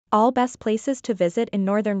All best places to visit in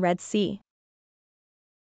northern Red Sea.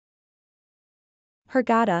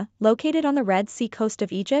 Hurghada, located on the Red Sea coast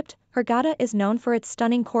of Egypt, Hurghada is known for its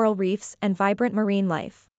stunning coral reefs and vibrant marine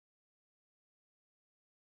life.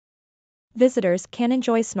 Visitors can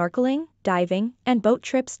enjoy snorkeling, diving, and boat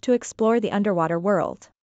trips to explore the underwater world.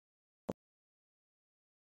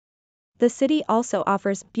 The city also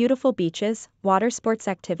offers beautiful beaches, water sports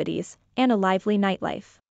activities, and a lively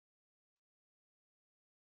nightlife.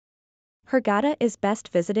 Hurghada is best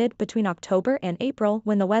visited between October and April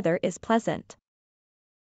when the weather is pleasant.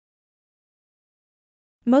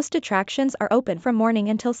 Most attractions are open from morning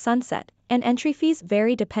until sunset, and entry fees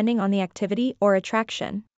vary depending on the activity or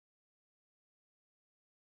attraction.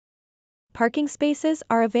 Parking spaces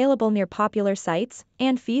are available near popular sites,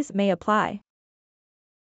 and fees may apply.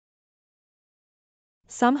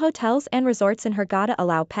 Some hotels and resorts in Hurghada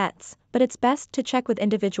allow pets, but it's best to check with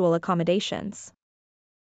individual accommodations.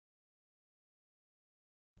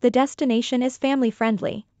 The destination is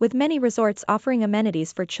family-friendly, with many resorts offering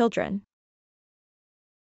amenities for children.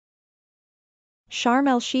 Sharm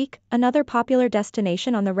el-Sheikh, another popular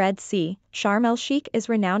destination on the Red Sea, Sharm el-Sheikh is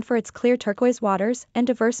renowned for its clear turquoise waters and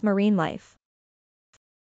diverse marine life.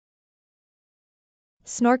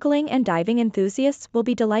 Snorkeling and diving enthusiasts will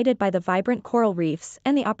be delighted by the vibrant coral reefs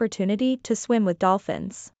and the opportunity to swim with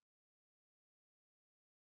dolphins.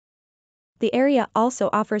 The area also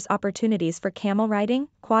offers opportunities for camel riding,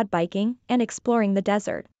 quad biking, and exploring the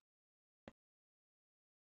desert.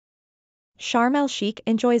 Sharm el-Sheikh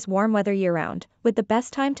enjoys warm weather year-round, with the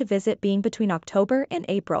best time to visit being between October and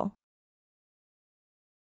April.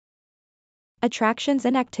 Attractions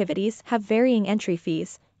and activities have varying entry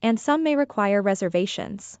fees, and some may require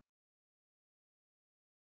reservations.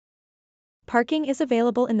 Parking is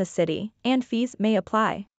available in the city, and fees may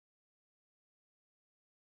apply.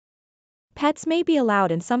 Pets may be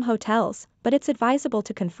allowed in some hotels, but it's advisable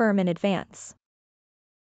to confirm in advance.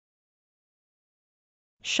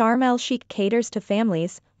 Sharm el-Sheikh caters to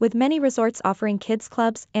families, with many resorts offering kids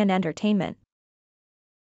clubs and entertainment.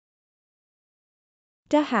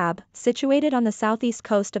 Dahab, situated on the southeast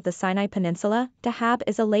coast of the Sinai Peninsula, Dahab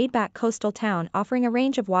is a laid-back coastal town offering a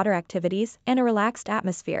range of water activities and a relaxed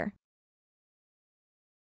atmosphere.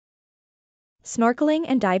 Snorkeling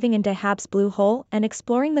and diving in Dahab's Blue Hole and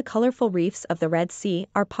exploring the colorful reefs of the Red Sea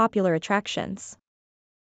are popular attractions.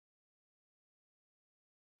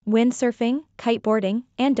 Windsurfing, kiteboarding,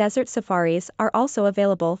 and desert safaris are also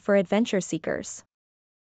available for adventure seekers.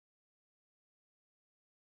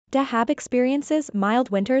 Dahab experiences mild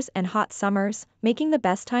winters and hot summers, making the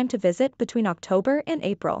best time to visit between October and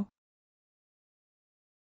April.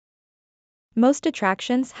 Most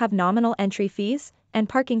attractions have nominal entry fees, and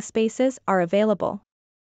parking spaces are available.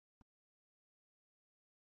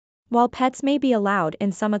 While pets may be allowed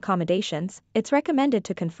in some accommodations, it's recommended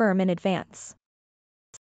to confirm in advance.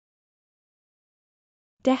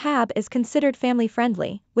 Dahab is considered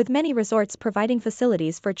family-friendly, with many resorts providing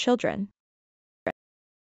facilities for children.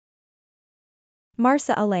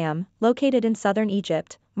 Marsa Alam, located in southern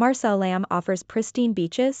Egypt, Marsa Alam offers pristine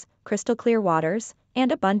beaches, crystal-clear waters,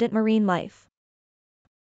 and abundant marine life.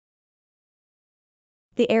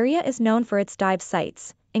 The area is known for its dive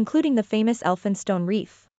sites, including the famous Elphinstone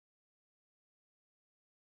Reef.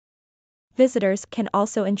 Visitors can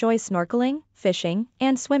also enjoy snorkeling, fishing,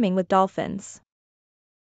 and swimming with dolphins.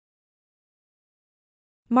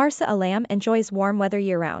 Marsa Alam enjoys warm weather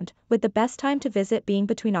year-round, with the best time to visit being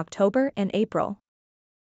between October and April.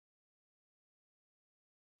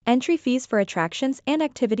 Entry fees for attractions and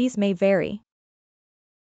activities may vary.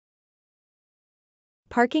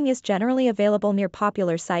 Parking is generally available near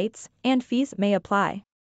popular sites, and fees may apply.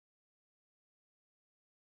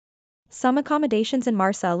 Some accommodations in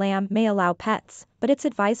Marsa Alam may allow pets, but it's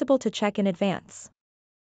advisable to check in advance.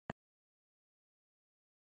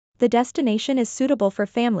 The destination is suitable for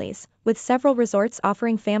families, with several resorts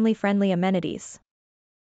offering family-friendly amenities.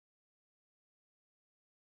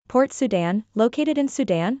 Port Sudan, located in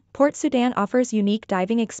Sudan, Port Sudan offers unique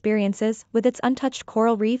diving experiences with its untouched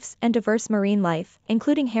coral reefs and diverse marine life,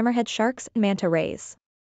 including hammerhead sharks and manta rays.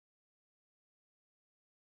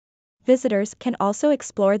 Visitors can also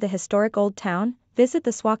explore the historic Old Town, visit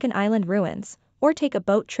the Swakan Island ruins, or take a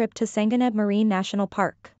boat trip to Sanganeb Marine National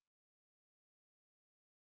Park.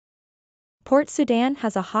 Port Sudan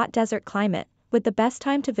has a hot desert climate, with the best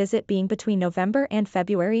time to visit being between November and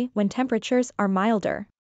February when temperatures are milder.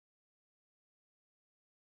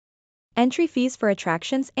 Entry fees for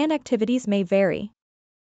attractions and activities may vary.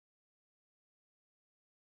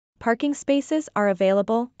 Parking spaces are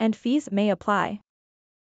available and fees may apply.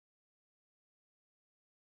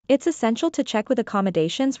 It's essential to check with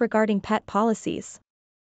accommodations regarding pet policies.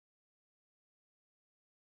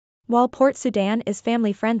 While Port Sudan is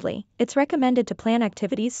family-friendly, it's recommended to plan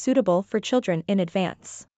activities suitable for children in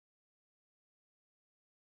advance.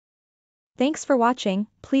 Thanks for watching.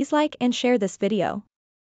 Please like and share this video.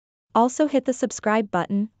 Also hit the subscribe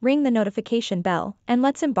button, ring the notification bell, and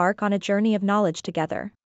let's embark on a journey of knowledge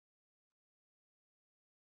together.